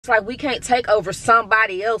It's like we can't take over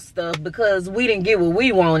somebody else's stuff because we didn't get what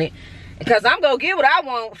we wanted. Because I'm going to get what I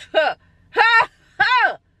want. Ha, ha,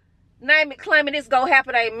 ha. Name it, claim it, it's going to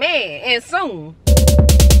happen, amen. And soon.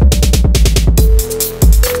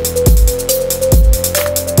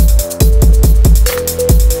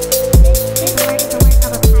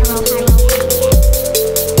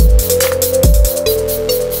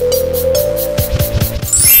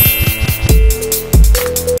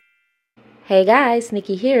 Hey guys,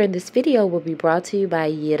 Nikki here, and this video will be brought to you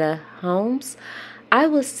by Yida Homes. I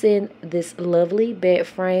was sent this lovely bed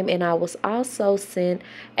frame, and I was also sent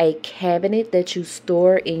a cabinet that you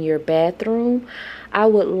store in your bathroom. I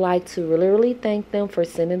would like to really thank them for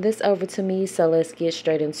sending this over to me, so let's get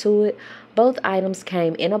straight into it. Both items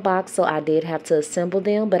came in a box, so I did have to assemble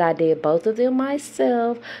them, but I did both of them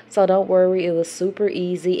myself, so don't worry, it was super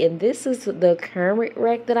easy. And this is the current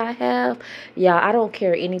rack that I have. Yeah, I don't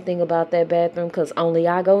care anything about that bathroom because only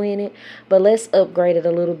I go in it, but let's upgrade it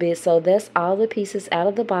a little bit. So that's all the pieces out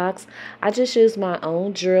of the box. I just used my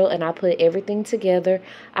own drill and I put everything together.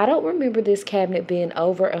 I don't remember this cabinet being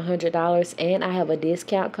over $100, and I have a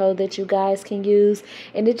discount code that you guys can use,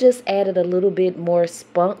 and it just added a little bit more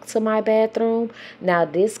spunk to my bathroom. Now,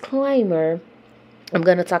 disclaimer, I'm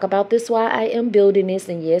going to talk about this while I am building this,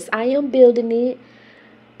 and yes, I am building it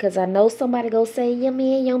because I know somebody gonna say, your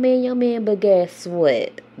man, but guess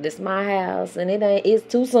what? This my house, and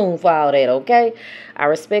it's too soon for all that, okay? I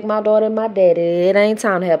respect my daughter and my daddy. It ain't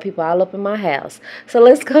time to have people all up in my house. So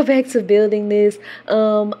let's go back to building this.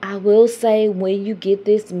 I will say, when you get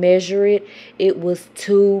this, measure it. It was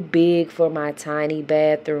too big for my tiny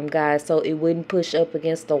bathroom, guys, so it wouldn't push up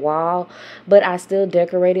against the wall. But I still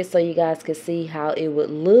decorated so you guys could see how it would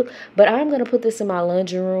look. But I'm gonna put this in my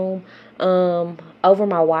laundry room, over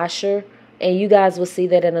my washer, and you guys will see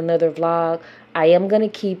that in another vlog. I am going to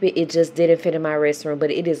keep it. It just didn't fit in my restroom,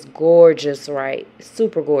 but it is gorgeous, right?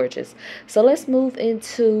 Super gorgeous. So let's move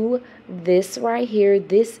into this right here.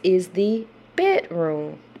 This is the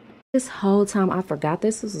bedroom. This whole time I forgot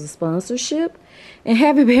this was a sponsorship and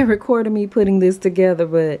haven't been recording me putting this together,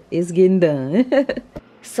 but it's getting done.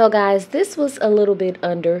 So guys, this was a little bit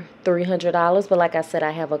under $300, but like I said,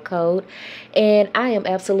 I have a code, and I am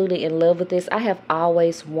absolutely in love with this. I have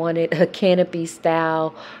always wanted a canopy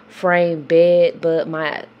style frame bed, but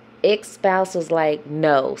my ex-spouse was like,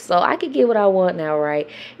 no. So I could get what I want now, right?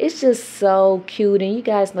 It's just so cute, and you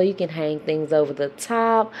guys know you can hang things over the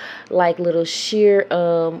top, like little sheer,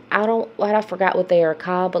 I forgot what they are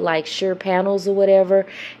called, but like sheer panels or whatever.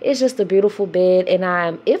 It's just a beautiful bed,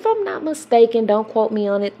 and if I'm not mistaken, don't quote me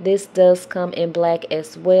on it, this does come in black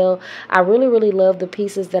as well. I really love the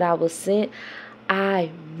pieces that I was sent.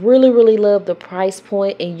 I really love the price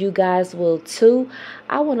point, and you guys will too.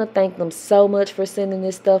 I want to thank them so much for sending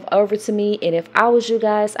this stuff over to me, and if I was you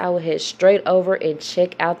guys, I would head straight over and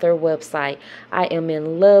check out their website. I am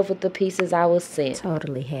in love with the pieces I was sent.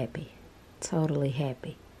 Totally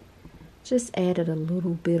happy. Just added a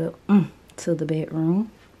little bit of to the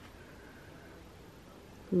bedroom.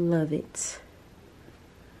 Love it.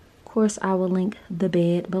 Of course, I will link the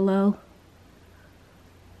bed below.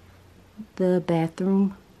 The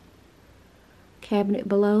bathroom cabinet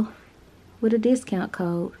below with a discount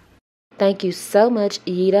code. Thank you so much,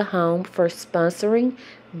 Yida Home, for sponsoring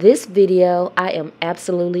this video. I am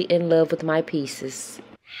absolutely in love with my pieces.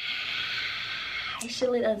 It's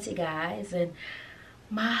your little auntie, guys, and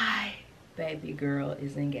my baby girl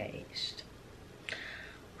is engaged.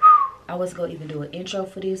 I was gonna even do an intro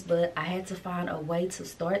for this, but I had to find a way to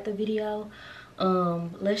start the video.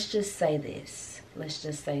 Let's just say this.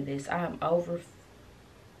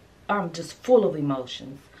 I'm just full of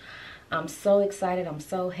emotions. I'm so excited, I'm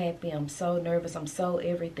so happy, I'm so nervous, I'm so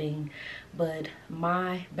everything. But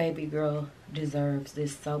my baby girl deserves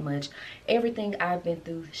this so much. Everything I've been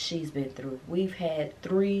through, she's been through. We've had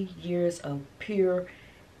 3 years of pure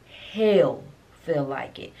hell, feel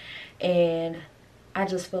like it. And I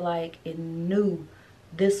just feel like it knew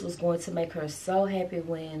this was going to make her so happy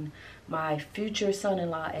when my future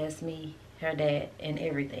son-in-law asked me, her dad, and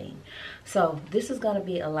everything. So this is going to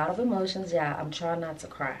be a lot of emotions. Yeah, I'm trying not to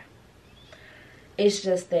cry. It's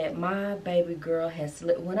just that my baby girl has,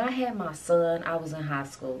 when I had my son, I was in high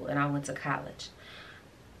school and I went to college.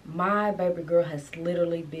 My baby girl has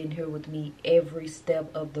literally been here with me every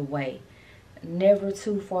step of the way. Never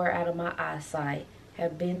too far out of my eyesight.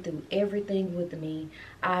 Have been through everything with me.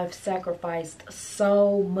 I've sacrificed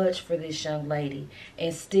so much for this young lady,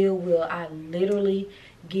 and still will. I literally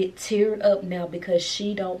get teared up now because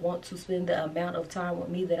she don't want to spend the amount of time with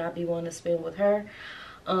me that I be wanting to spend with her.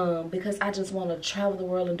 because I just want to travel the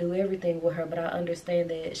world and do everything with her. But I understand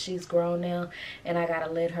that she's grown now and I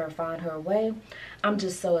gotta let her find her way. I'm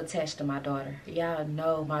just so attached to my daughter. Y'all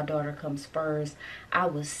know my daughter comes first. I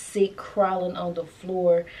was sick, crawling on the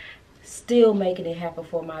floor, still making it happen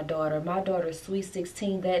for my daughter. My daughter's sweet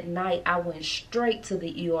 16. That night I went straight to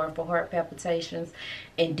the ER for heart palpitations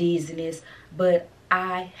and dizziness, but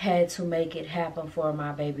I had to make it happen for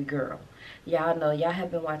my baby girl. Y'all know, y'all have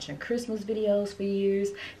been watching Christmas videos for years.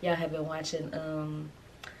 Y'all have been watching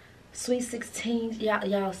sweet 16.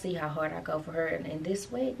 Y'all see how hard I go for her, and this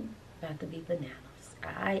wedding about to be bananas.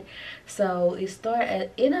 Alright, so it started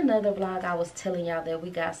in another vlog. I was telling y'all that we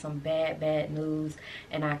got some bad news,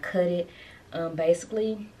 and I cut it.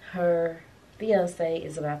 Basically, her fiance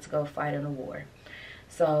is about to go fight in a war.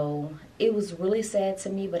 So it was really sad to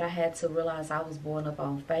me, but I had to realize I was born up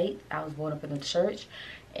on faith. I was born up in the church,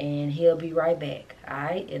 and he'll be right back.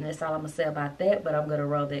 Alright, and that's all I'm gonna say about that, but I'm gonna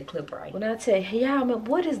roll that clip right. When I tell y'all,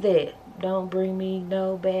 what is that? Don't bring me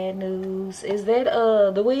no bad news. Is that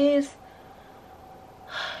The Wiz?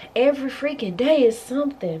 Every freaking day is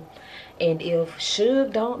something. And if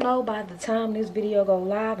Suge don't know by the time this video go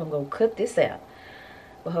live, I'm gonna cut this out.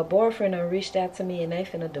 But her boyfriend done reached out to me and they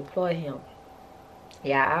finna deploy him.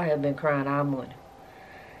 Yeah, I have been crying all morning,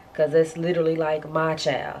 cause it's literally like my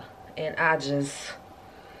child. And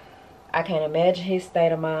I can't imagine his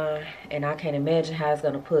state of mind, and I can't imagine how it's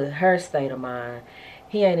gonna put her state of mind.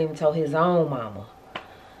 He ain't even told his own mama.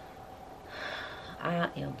 I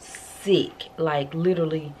am sick, like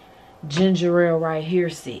literally ginger ale right here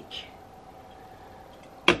sick.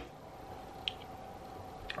 I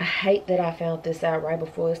hate that I found this out right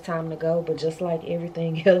before it's time to go, but just like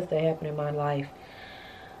everything else that happened in my life,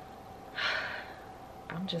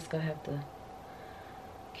 I'm just gonna have to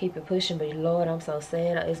keep it pushing. But Lord, I'm so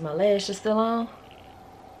sad. Is my lashes still on?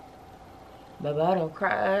 Baby, I don't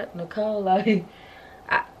cry, Nicole. Like,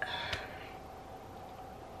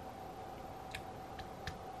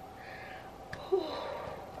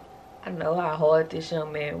 I know how hard this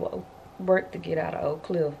young man worked to get out of Oak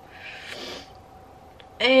Cliff.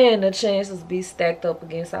 And the chances be stacked up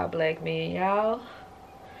against our black men, y'all.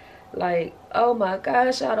 Like, oh my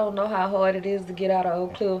gosh, I don't know how hard it is to get out of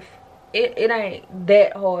Oak Cliff. It ain't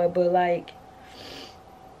that hard, but like,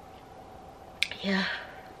 yeah.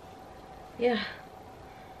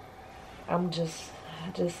 I just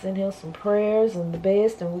send him some prayers and the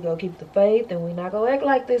best, and we gonna keep the faith, and we not gonna act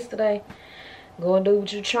like this today. Go and do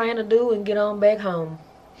what you're trying to do and get on back home.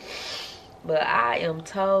 But I am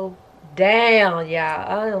told down,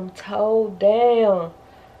 y'all. I am told down.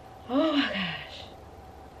 Oh my gosh.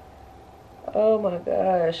 Oh my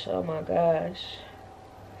gosh. Oh my gosh.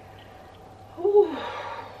 Whew.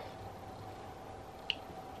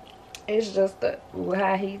 It's just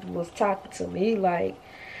how he was talking to me. Like,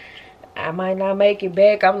 I might not make it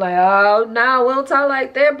back. I'm like, oh no, we don't talk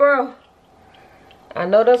like that, bro. I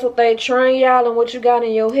know that's what they train y'all and what you got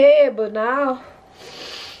in your head, but now,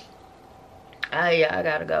 yeah, I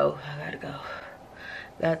gotta go.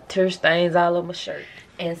 Got tear stains all over my shirt.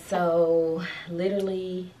 And so,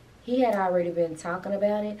 literally, he had already been talking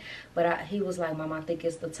about it, but he was like, Mom, I think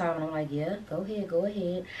it's the time. And I'm like, yeah, go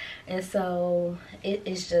ahead. And so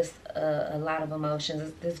it's just a lot of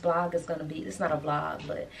emotions. This vlog is going to be, it's not a vlog,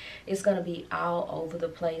 but it's going to be all over the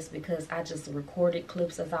place because I just recorded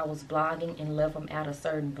clips as I was vlogging and left them out of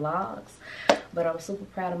certain vlogs. But I'm super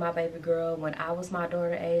proud of my baby girl. When I was my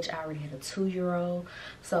daughter age, I already had a 2-year-old.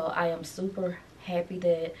 So I am super happy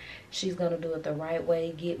that she's gonna do it the right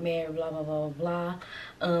way, get married, blah blah blah blah.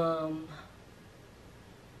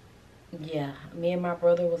 Yeah, me and my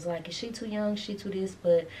brother was like, is she too young, she too this?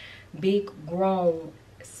 But big grown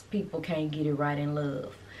people can't get it right in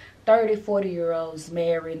love. 30-40-year-olds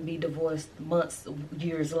marry and be divorced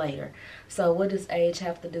years later. So what does age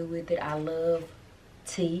have to do with it? I love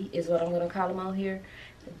T is what I'm gonna call him on here.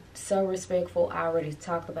 So respectful. I already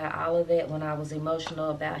talked about all of that when I was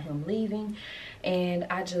emotional about him leaving, and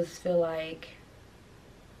I just feel like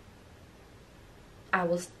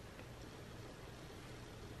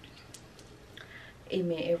it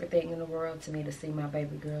meant everything in the world to me to see my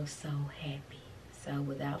baby girl so happy. So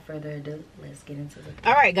without further ado, let's get into it.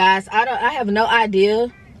 All right, guys, I have no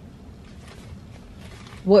idea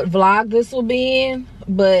what vlog this will be in,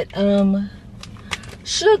 but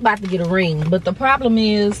Suge about to get a ring. But the problem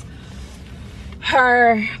is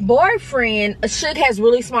her boyfriend, Suge has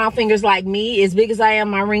really small fingers like me. As big as I am,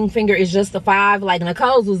 my ring finger is just a 5. Like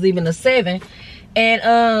Nicole's was even a 7. And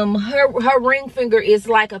her ring finger is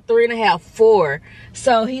like a 3.5, 4.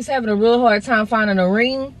 So he's having a real hard time finding a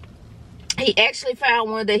ring. He actually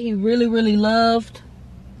found one that he really loved.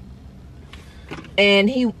 and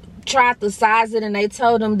he tried to size it, and they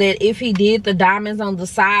told him that if he did, the diamonds on the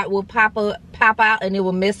side would pop out and it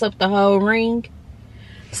would mess up the whole ring.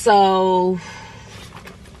 So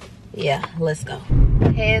yeah, let's go.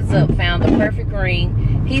 Heads up, found the perfect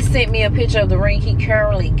ring. He sent me a picture of the ring he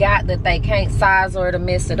currently got that they can't size or to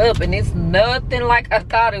mess it up, and it's nothing like I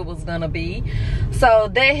thought it was gonna be. So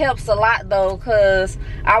that helps a lot though, because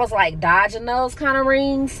I was like dodging those kind of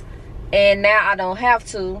rings, and now I don't have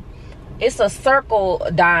to. It's a circle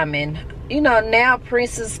diamond. You know, now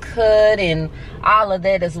princess cut and all of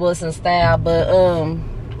that is what's in style. But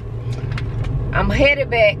I'm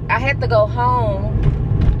headed back. I had to go home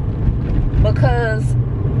because,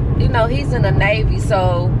 you know, he's in the Navy,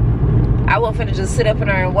 so I wasn't finna just sit up in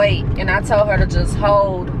there and wait. And I told her to just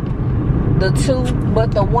hold the two,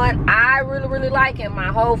 but the one I really like and my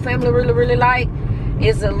whole family really like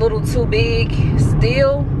is a little too big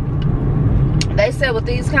still. They said with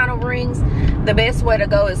these kind of rings, the best way to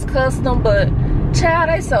go is custom, but child,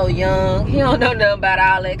 they so young. He don't know nothing about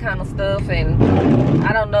all that kind of stuff, and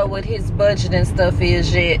I don't know what his budget and stuff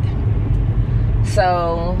is yet.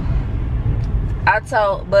 So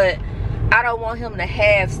but I don't want him to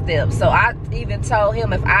half step. So I even told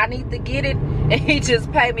him if I need to get it and he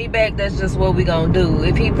just pay me back, that's just what we gonna do.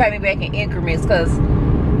 If he pay me back in increments, because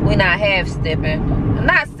we're not half stepping.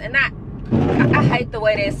 I hate the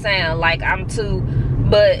way that sound, like I'm too,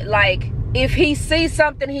 but like if he sees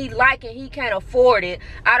something he like and he can't afford it,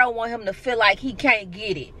 I don't want him to feel like he can't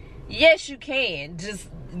get it. Yes, you can. Just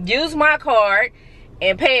use my card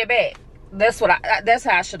and pay it back. That's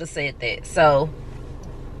how I should have said that. So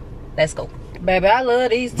let's go. Baby, I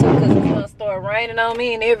love these two because it's gonna start raining on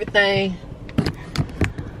me and everything.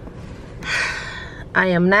 I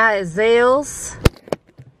am now at Zell's.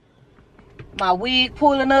 My wig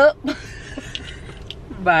pulling up.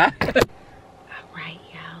 Bye. Alright,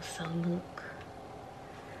 y'all, so look.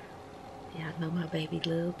 Y'all know my baby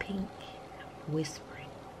love pink. I'm whispering.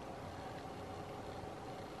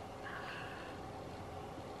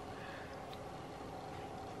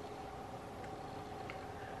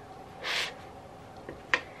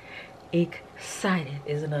 Excited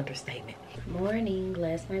is an understatement. Morning.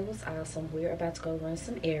 Last night was awesome. We're about to go run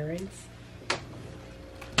some errands.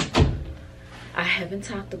 I haven't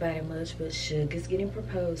talked about it much, but Suge is getting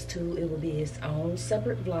proposed to. It will be its own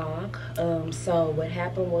separate vlog. So what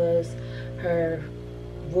happened was her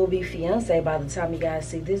will-be fiance, by the time you guys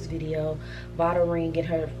see this video, bought a ring, and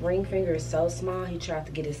her ring finger is so small, he tried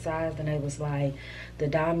to get it sized, and it was like the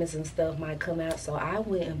diamonds and stuff might come out. So I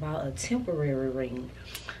went and bought a temporary ring,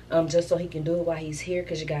 just so he can do it while he's here,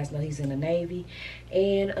 because you guys know he's in the Navy.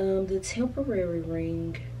 And the temporary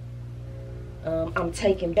ring, I'm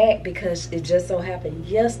taking back because it just so happened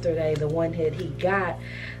yesterday the one that he got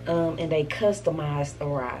and they customized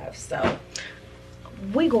arrived. So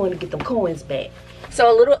we're going to get them coins back. So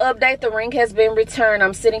a little update, the ring has been returned.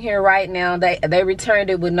 I'm sitting here right now. They returned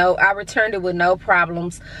it with I returned it with no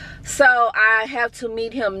problems. So I have to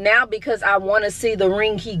meet him now because I want to see the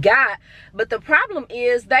ring he got. But the problem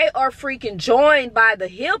is they are freaking joined by the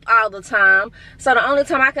hip all the time. So the only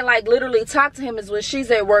time I can like literally talk to him is when she's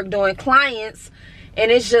at work doing clients. And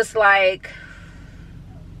it's just like,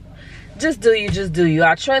 just do you.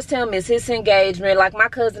 I trust him. It's his engagement. Like my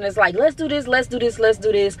cousin is like, let's do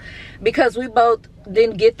this. Because we both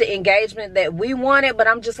didn't get the engagement that we wanted. But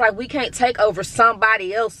I'm just like, we can't take over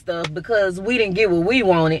somebody else's stuff because we didn't get what we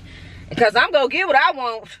wanted. Because I'm going to get what I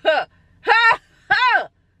want.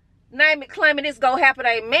 Name it, claim it, it's going to happen,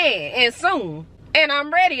 amen. And soon. And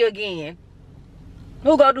I'm ready again.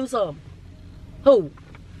 Who going to do something? Who?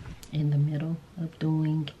 In the middle of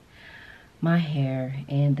doing my hair,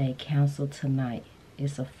 and they canceled tonight.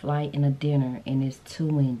 It's a flight and a dinner, and it's too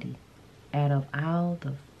windy. Out of all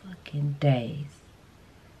the fucking days,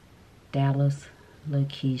 Dallas,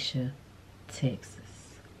 Lakeisha, Texas.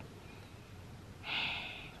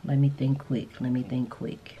 Let me think quick.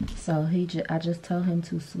 So I just told him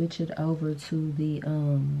to switch it over to the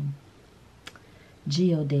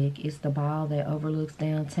Geodeck. It's the ball that overlooks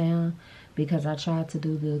downtown, because I tried to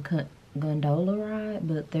do the gondola ride,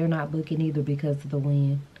 but they're not booking either because of the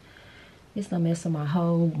wind. It's gonna mess up my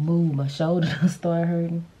whole mood. My shoulder will start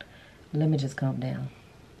hurting. Let me just calm down.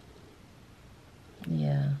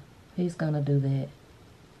 Yeah, he's gonna do that.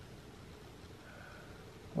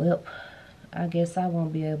 Well, I guess I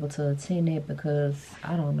won't be able to attend it because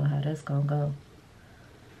I don't know how that's gonna go.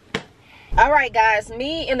 Alright guys,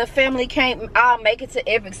 me and the family can't all make it to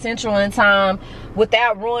Epic Central in time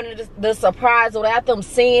without ruining the surprise, without them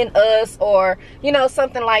seeing us or, you know,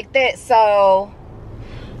 something like that. So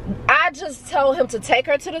I just told him to take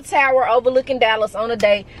her to the tower overlooking Dallas on a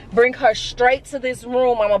day, bring her straight to this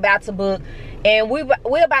room I'm about to book, and we're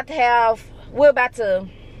about to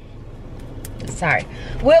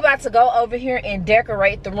go over here and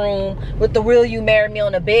decorate the room with the Will You Marry Me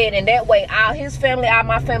on the bed, and that way all his family, all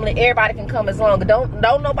my family, everybody can come as long. Don't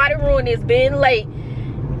nobody ruin this being late.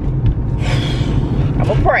 I'm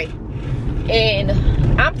gonna pray. And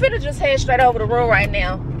I'm finna just head straight over to the room right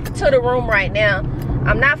now.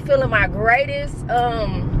 I'm not feeling my greatest.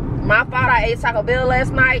 My fault, I ate Taco Bell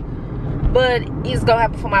last night, but it's gonna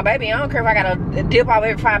happen for my baby. I don't care if I gotta dip off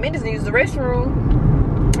every 5 minutes and use the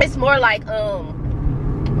restroom. It's more like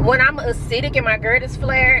when I'm acidic and my GERD is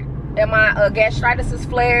flared and my gastritis is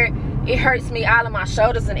flared, it hurts me all of my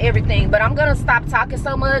shoulders and everything. But I'm gonna stop talking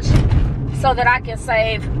so much so that I can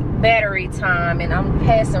save battery time, and I'm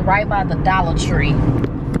passing right by the Dollar Tree.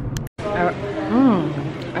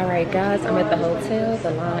 All right guys, I'm at the hotel.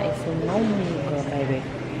 The line is long, baby,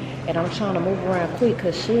 and I'm trying to move around quick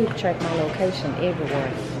because she tracked my location everywhere.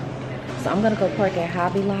 So I'm gonna go park at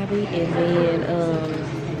Hobby Lobby, and then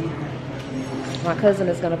my cousin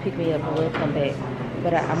is gonna pick me up and we'll come back.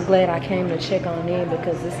 But I'm glad I came to check on in,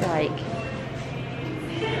 because it's like,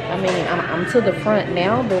 I mean, I'm to the front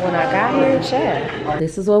now, but when I got here, child,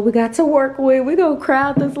 this is what we got to work with. We gonna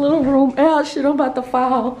crowd this little room out. Shit, I'm about to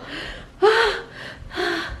fall.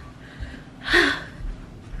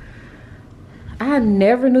 I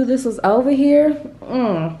never knew this was over here.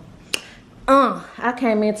 I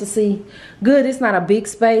came in to see. Good, it's not a big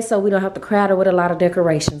space, so we don't have to crowd it with a lot of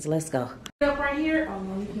decorations. Let's go. Up right here. Oh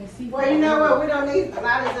no, you can't see. Well, you know what? We don't need a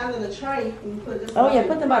lot of under the tray. Oh yeah,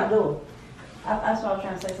 put them by the door. That's what I was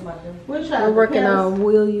trying to say. Somebody do. We're working on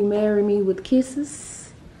Will You Marry Me with Kisses.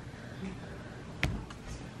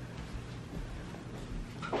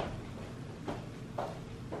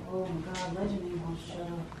 Oh my God, Legend ain't gonna shut up.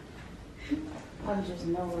 I just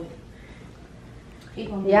know it.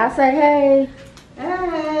 Y'all say hey.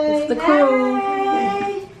 Hey. It's the crew.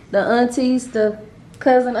 Hey. The aunties, the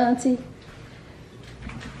cousin auntie.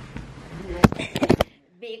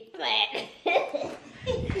 Big flat.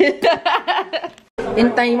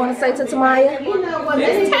 Anything you want to say to Tamaya? You know what?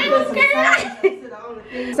 This time,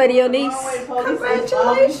 girl. Say to your niece.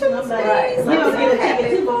 Congratulations. You don't get a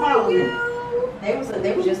ticket to the phone.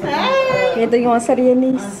 They was just like, Anything you want to say to your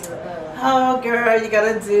niece? oh, girl, you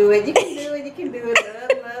gotta do it. You can do it. You can do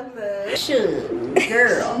it. Love, love, love. Should,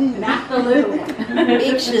 girl. Not the little one.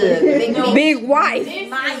 Big should. Big wife.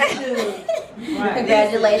 My should.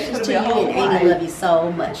 Congratulations to you, and Amy love you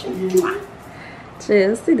so much.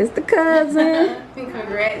 Cheers. See, this the cousin.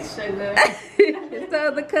 Congrats, sugar. It's the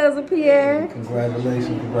other cousin, Pierre.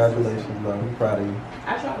 Congratulations, love. I'm proud of you.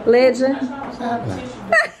 Legend.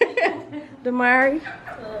 Damari.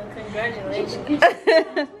 Congratulations.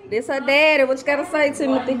 This her daddy. What you gotta say,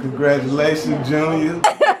 Timothy? Congratulations, Junior.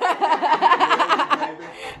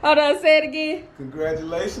 Hold on, say it again.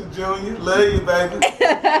 Congratulations, Junior. Love you, baby.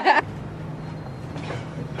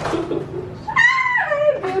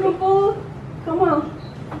 Beautiful. Come on.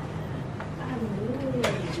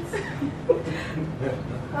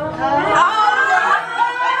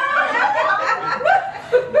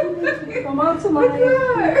 Come on, Tamaya.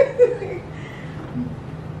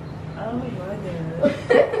 Oh my God.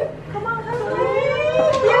 Come on, come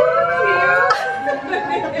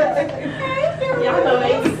Y'all know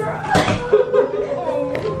Amy.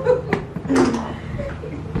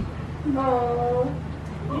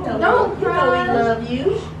 Don't cry. We love you.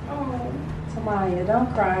 Tamaya, don't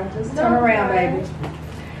cry. Just turn around, baby.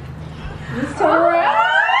 Just turn around.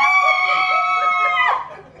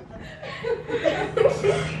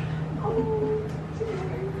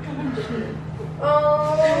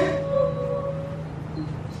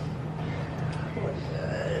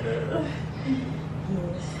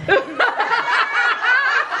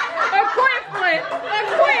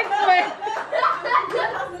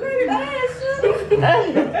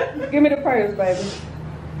 Give me the purse, baby.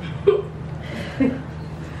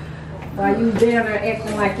 While you down there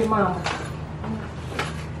acting like your mama.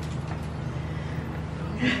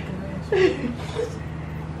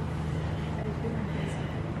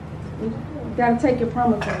 You gotta take your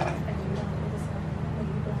promise out.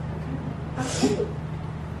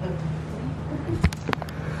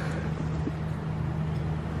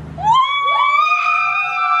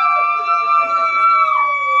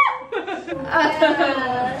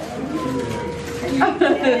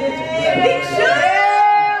 Big should.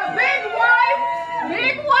 Big wife.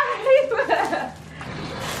 Big wife.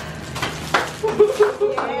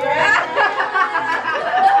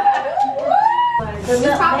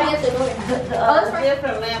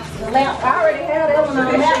 different lamp. Lamp. I already have that one on.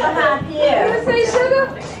 Lamp behind Pierre. You say sugar?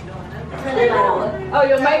 Oh,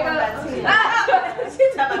 your makeup? She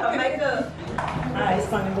talking about makeup. Alright,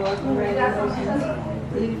 Sonny boy, congratulations.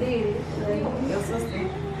 You did it. Your sister.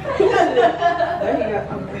 There you go.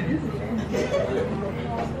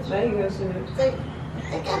 There you go, sugar.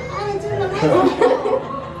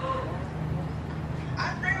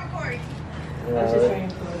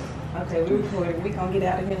 Okay, we're recording. We gonna get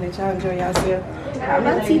out of here and let y'all enjoy yourself. I'm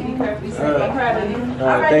not TV perfect. I'm proud of you.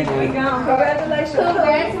 Alright, thank you. we gone. Congratulations.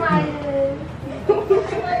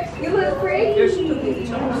 You look pretty.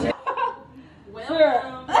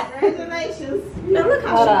 Congratulations. Now look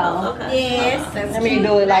how Hold she on. looks. Okay. Yes, that's Let me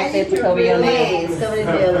do it like that to cover your Yes, legs. cover the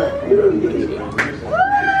deal up.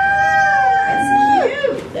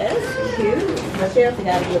 That's cute. Michelle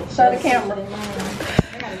got a look. Show the camera.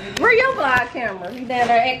 Where your vlog camera? You down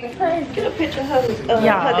there acting crazy? Get a picture of her, her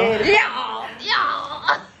daddy.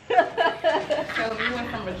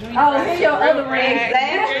 Oh, here's your other ring.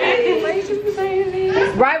 Exactly.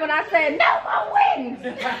 Right when I said no more wings,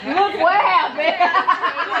 look what happened.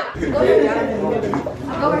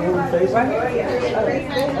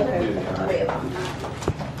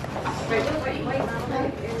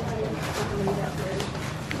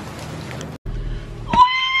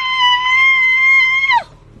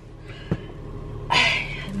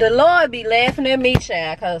 The Lord be laughing at me,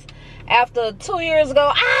 child, because after 2 years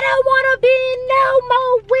ago, I don't want to be in no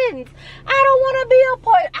more weddings. I don't want to be a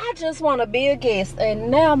part. I just want to be a guest. And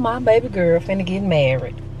now my baby girl finna get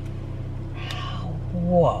married.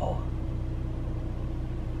 Whoa.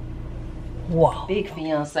 Whoa. Big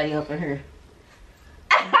fiance up in here.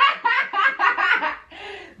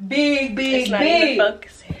 Big.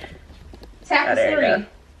 Tap the screen.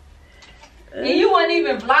 And you weren't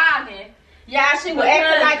even vlogging. Yeah, she was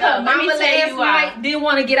acting like her mama last night. Didn't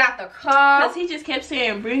want to get out the car. Because he just kept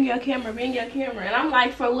saying, bring your camera. And I'm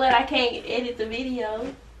like, for what? I can't edit the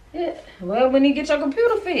video. Yeah. Well, when you get your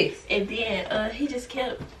computer fixed. And then he just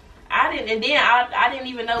kept, I didn't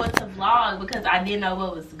even know what to vlog because I didn't know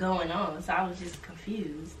what was going on. So I was just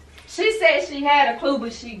confused. She said she had a clue,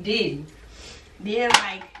 but she didn't. Then,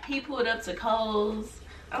 like, he pulled up to Kohl's.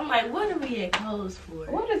 I'm like, what are we at Kohl's for?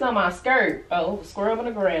 What is on my skirt? Oh, scrubbing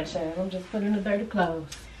the grandchild. I'm just putting the dirty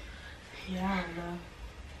clothes. Yeah, I don't know.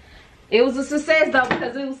 It was a success, though,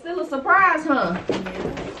 because it was still a surprise, huh?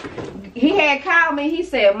 Yeah. He had called me. He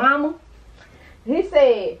said, Mama, he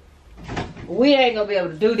said, we ain't going to be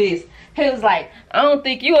able to do this. He was like, I don't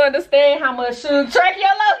think you understand how much should track your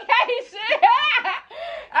location.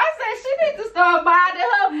 I said, she needs to start minding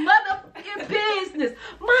her motherfucking business.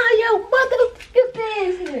 Mind your motherfucking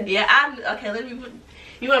business. Yeah, okay,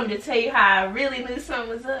 you want me to tell you how I really knew something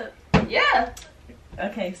was up? Yeah.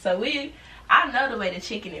 Okay, so I know the way to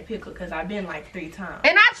chicken and pickle because I've been like 3 times.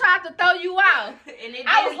 And I tried to throw you out. And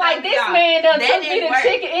I was like, this man done took me to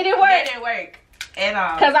chicken. It didn't work. That didn't work at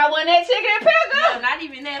all. Because I wasn't at chicken and pickle. No, not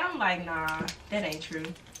even that. I'm like, nah, that ain't true.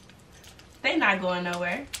 They not going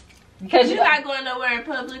nowhere. Because you're not going nowhere in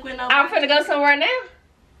public with nobody. I'm finna go somewhere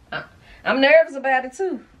now. I'm nervous about it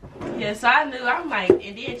too. Yeah, so I knew. I'm like,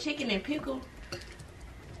 and then chicken and pickle.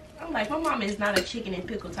 I'm like, my mama is not a chicken and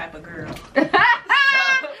pickle type of girl.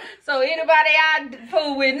 So anybody I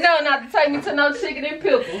fool with, no, not to take me to no chicken and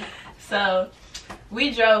pickle. So we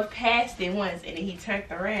drove past it once, and then he turned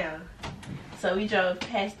around. So we drove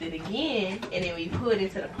past it again, and then we pulled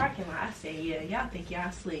into the parking lot. I said, yeah, y'all think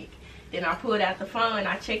y'all slick. Then I pulled out the phone and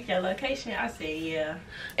I checked your location. I said, yeah.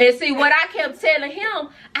 And see, what I kept telling him,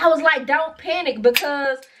 I was like, don't panic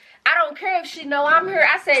because I don't care if she know I'm here.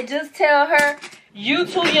 I said, just tell her you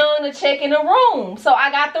too young to check in the room. So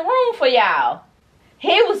I got the room for y'all.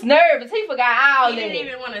 He was nervous. He forgot all He that. didn't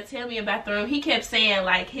even want to tell me about the room. He kept saying,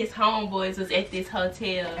 like, his homeboys was at this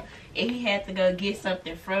hotel and he had to go get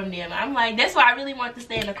something from them. I'm like, that's why I really want to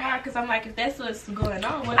stay in the car because I'm like, if that's what's going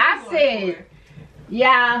on, what am I going for?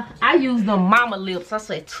 Yeah, I used them mama lips. I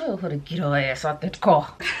said, tell her to get her ass out the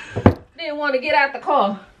car. Didn't want to get out the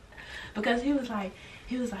car. Because he was like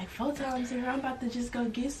 4 times here. I'm about to just go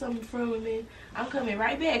get something from him and I'm coming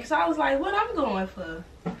right back. So I was like, what I'm going for?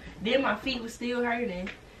 Then my feet was still hurting.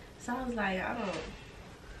 So I was like, I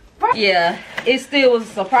don't. Yeah, it still was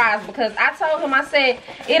a surprise because I told him, I said,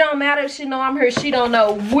 it don't matter if she know I'm here. She don't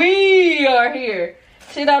know we are here.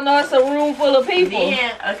 She don't know it's a room full of people.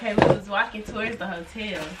 Then, okay, we was walking towards the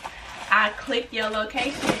hotel. I clicked your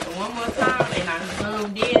location one more time and I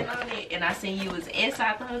zoomed in on it and I seen you was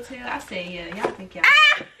inside the hotel. I said, yeah, y'all think y'all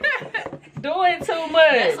doing too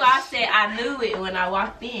much. That's why I said I knew it when I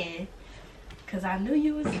walked in. Cause I knew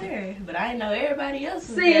you was there, but I didn't know everybody else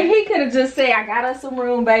was See, there. he could have just said, I got us some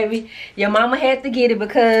room, baby. Your mama had to get it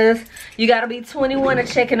because you got to be 21 to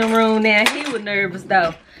check in the room now. He was nervous,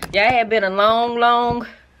 though. Y'all had been a long...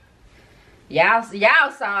 Y'all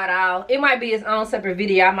saw it all. It might be its own separate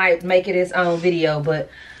video. I might make it its own video, but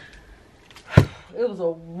it was a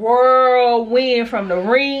whirlwind from the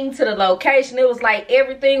ring to the location. It was like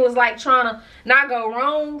everything was like trying to not go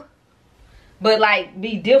wrong, but like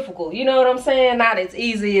be difficult. You know what I'm saying? Not as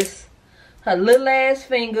easy as her little ass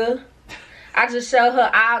finger. I just showed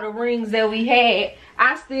her all the rings that we had.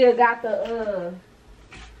 I still got the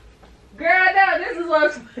girl, no, this is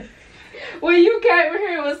what when you came in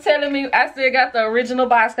here and was telling me I still got the original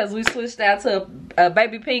box because we switched out to a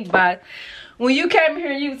baby pink box. When you came in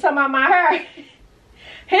here and you was talking about my hair,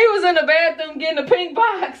 he was in the bathroom getting a pink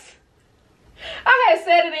box. I had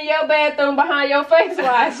set it in your bathroom behind your face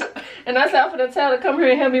wash. And I said, I'm finna tell her, come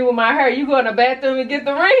here and help me with my hair. You go in the bathroom and get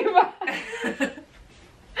the ring box.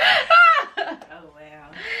 Oh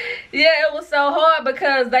wow. Yeah, it was so hard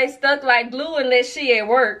because they stuck like glue unless she at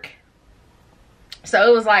work. So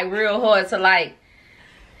it was like real hard to like,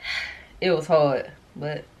 it was hard.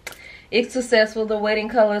 But it's successful. The wedding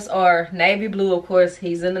colors are navy blue, of course.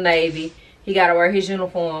 He's in the navy. He got to wear his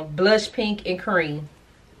uniform. Blush pink and cream.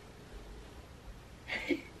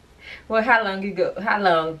 Well, how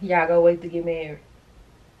long y'all go wait to get married?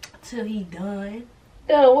 Till he done.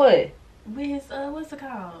 Done what? With his, what's it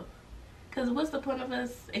called? Cause what's the point of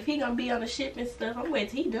us, if he gonna be on the ship and stuff, I'm waiting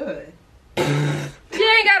till he done. You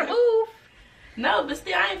ain't gotta move. No, but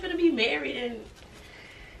still, I ain't finna be married and...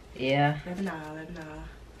 Yeah. Nah.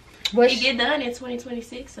 What He get done in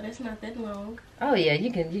 2026, so that's not that long. Oh yeah,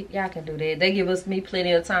 y'all can do that. They give me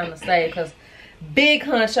plenty of time to stay because big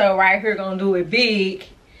honcho right here gonna do it big.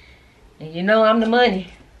 And you know I'm the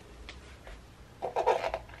money.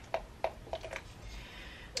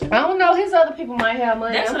 I don't know, his other people might have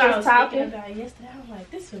money. That's I'm what I just was talking thinking about yesterday. I was like,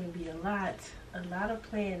 this is gonna be a lot of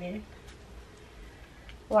planning.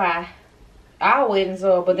 Why? Our weddings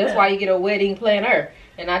are, but that's why you get a wedding planner.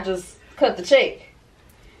 And I just cut the check.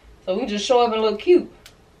 So we just show up and look cute.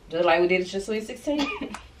 Just like we did at your Sweet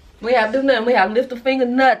 16. We have to do nothing. We have to lift a finger,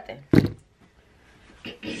 nothing.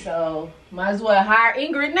 So, might as well hire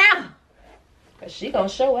Ingrid now. Because she gonna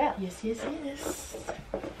show out. Yes.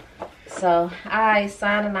 So, alright,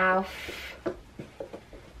 signing off.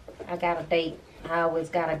 I got a date. I always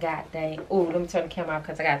got a goddamn. Oh, let me turn the camera off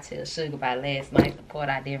because I got to tell Sugar about last night, the part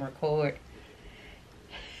I didn't record.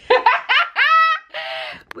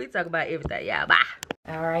 We talk about everything, y'all. Bye.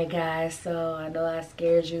 Alright, guys. So, I know I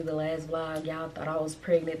scared you the last vlog. Y'all thought I was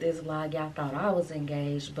pregnant. This vlog, y'all thought I was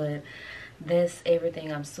engaged. But that's everything.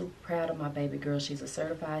 I'm super proud of my baby girl. She's a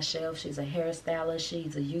certified chef. She's a hairstylist.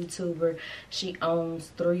 She's a YouTuber. She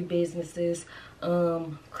owns 3 businesses.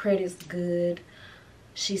 Credit's good.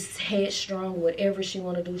 She's headstrong. Whatever she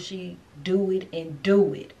want to do, she do it and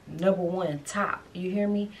do it. Number 1, top. You hear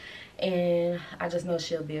me? And I just know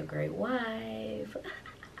she'll be a great wife.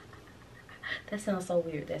 That sounds so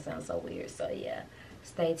weird. So, yeah.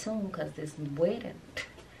 Stay tuned because this wedding.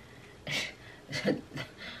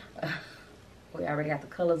 We already got the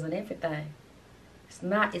colors and everything. It's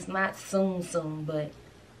not soon, but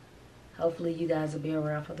hopefully you guys will be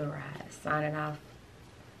around for the ride. Signing off.